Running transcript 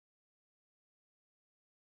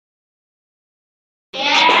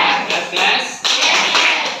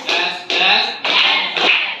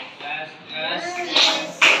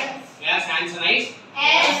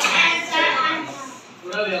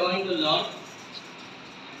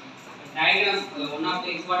diagram, one of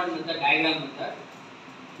the important method, diagram method.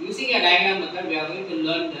 Using a diagram method, we are going to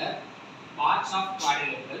learn the parts of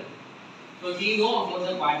quadrilateral. So we know about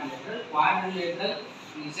the quadrilateral. Quadrilateral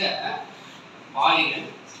is a polygon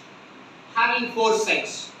having 4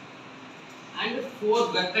 sides and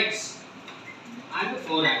 4 vertex and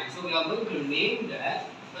 4 angles. So we are going to name the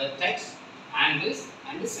vertex, angles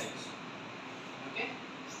and the sides. Okay.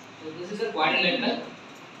 So this is a quadrilateral.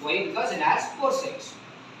 Why? Because it has 4 sides.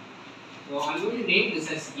 So I am going to name this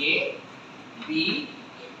as A, B,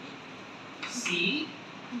 C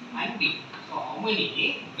and D. So how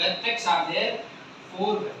many vertex are there?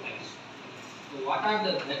 4 vertex. So what are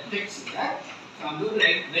the vertex here? So I am going to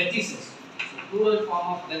write vertices. So plural form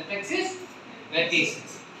of vertex is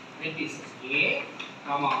vertices. Vertices A,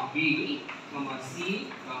 comma B, comma C,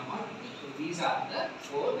 comma D. So these are the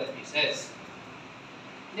 4 vertices.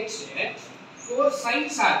 Next, 4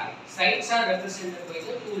 sides are there. Sides are represented by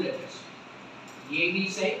the 2 letters. AB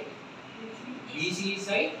side, BC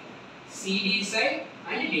side, CD side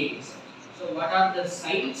and DE side. So what are the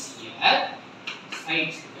sides here?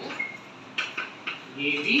 Sides here.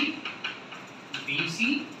 AB,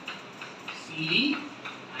 BC, CD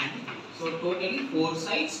and DE. So totally 4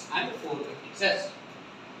 sides and 4 vertices.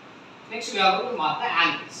 Next we are going to mark the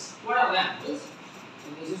angles. What are the angles? So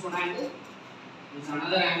this is one angle, this is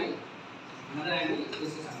another angle,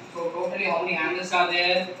 this is angle. So totally how many angles are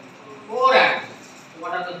there? 4 angles. So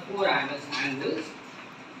what are the 4 angles? Angles.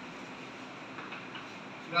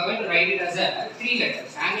 We are going to write it as a 3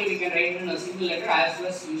 letters. Angle we can write it in a single letter as well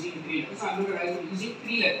as using 3 letters. So I am going to write it using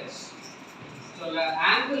 3 letters. So the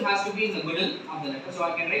angle has to be in the middle of the letter. So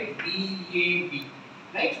I can write DAB,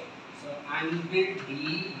 right? So angle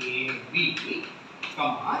DAB,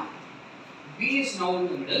 comma, B is now in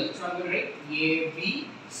the middle. So I am going to write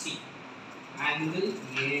ABC, angle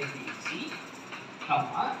ABC,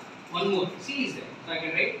 comma, one more, C is there. So I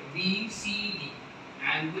can write BCD,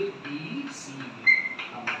 angle BCD,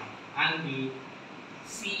 comma, angle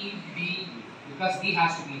CBD, because B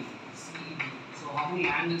has to be in CB. So how many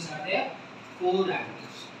angles are there? 4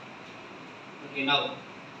 angles. Okay, now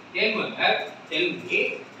tell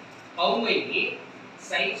me how many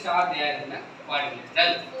sides are there in a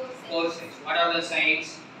quadrilateral? 4 sides. What are the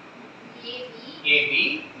sides?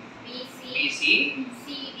 AB, BC,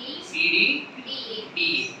 CD,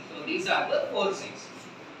 DE. So these are the 4 sides.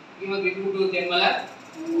 You must be able to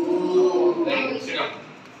Thengaithittu. Very good. Sit down.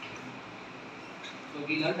 So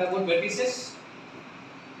we learned about vertices,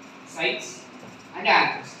 sides and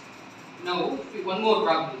angles. Now one more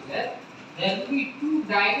problem is there. There will be 2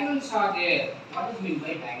 diagonals are there. What is meant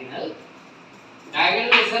by diagonal?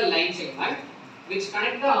 Diagonal is a line segment which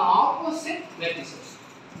connect the opposite vertices.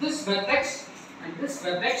 This vertex and this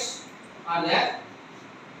vertex are the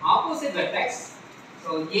opposite vertex.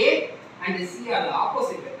 So A and C are the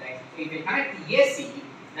opposite vertex. So if we connect AC,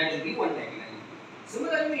 that will be one diagonal.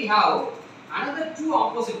 Similarly, we have another 2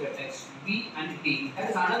 opposite vertex, B and D. That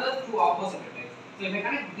is another 2 opposite vertex. So if I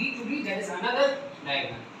connect B to D, that is another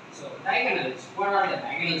diagonal. So diagonals, what are the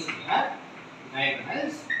diagonals here?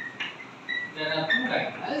 Diagonals, there are 2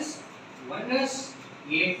 diagonals. One is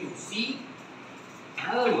A to C,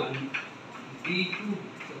 another one B to D.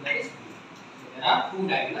 So that is B. So there are 2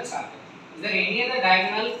 diagonals are there. Is there any other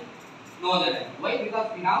diagonal? No other diagonal. Why?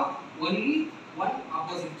 Because we have only one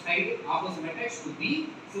opposite side, opposite vertex to B.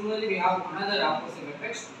 Similarly, we have another opposite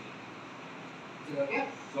vertex to B. Is it okay?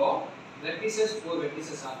 So vertices, 4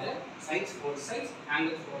 vertices are there, sides 4 sides,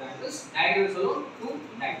 angles 4 angles, diagonals alone 2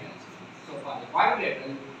 diagonals. So for the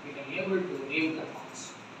quadrilateral, we can be able to name the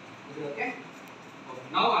parts. Is it okay? Okay.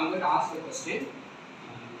 Now I am going to ask a question.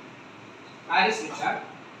 Paris Richard,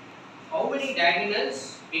 how many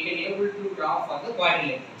diagonals we can be able to draw for the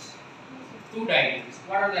quadrilaterals? 2 diagonals.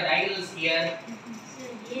 What are the diagonals here?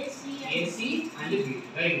 AC and B.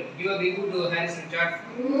 Very good. Give a big good to Paris Richard.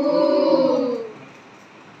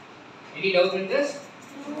 Any doubt in this?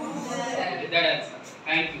 With that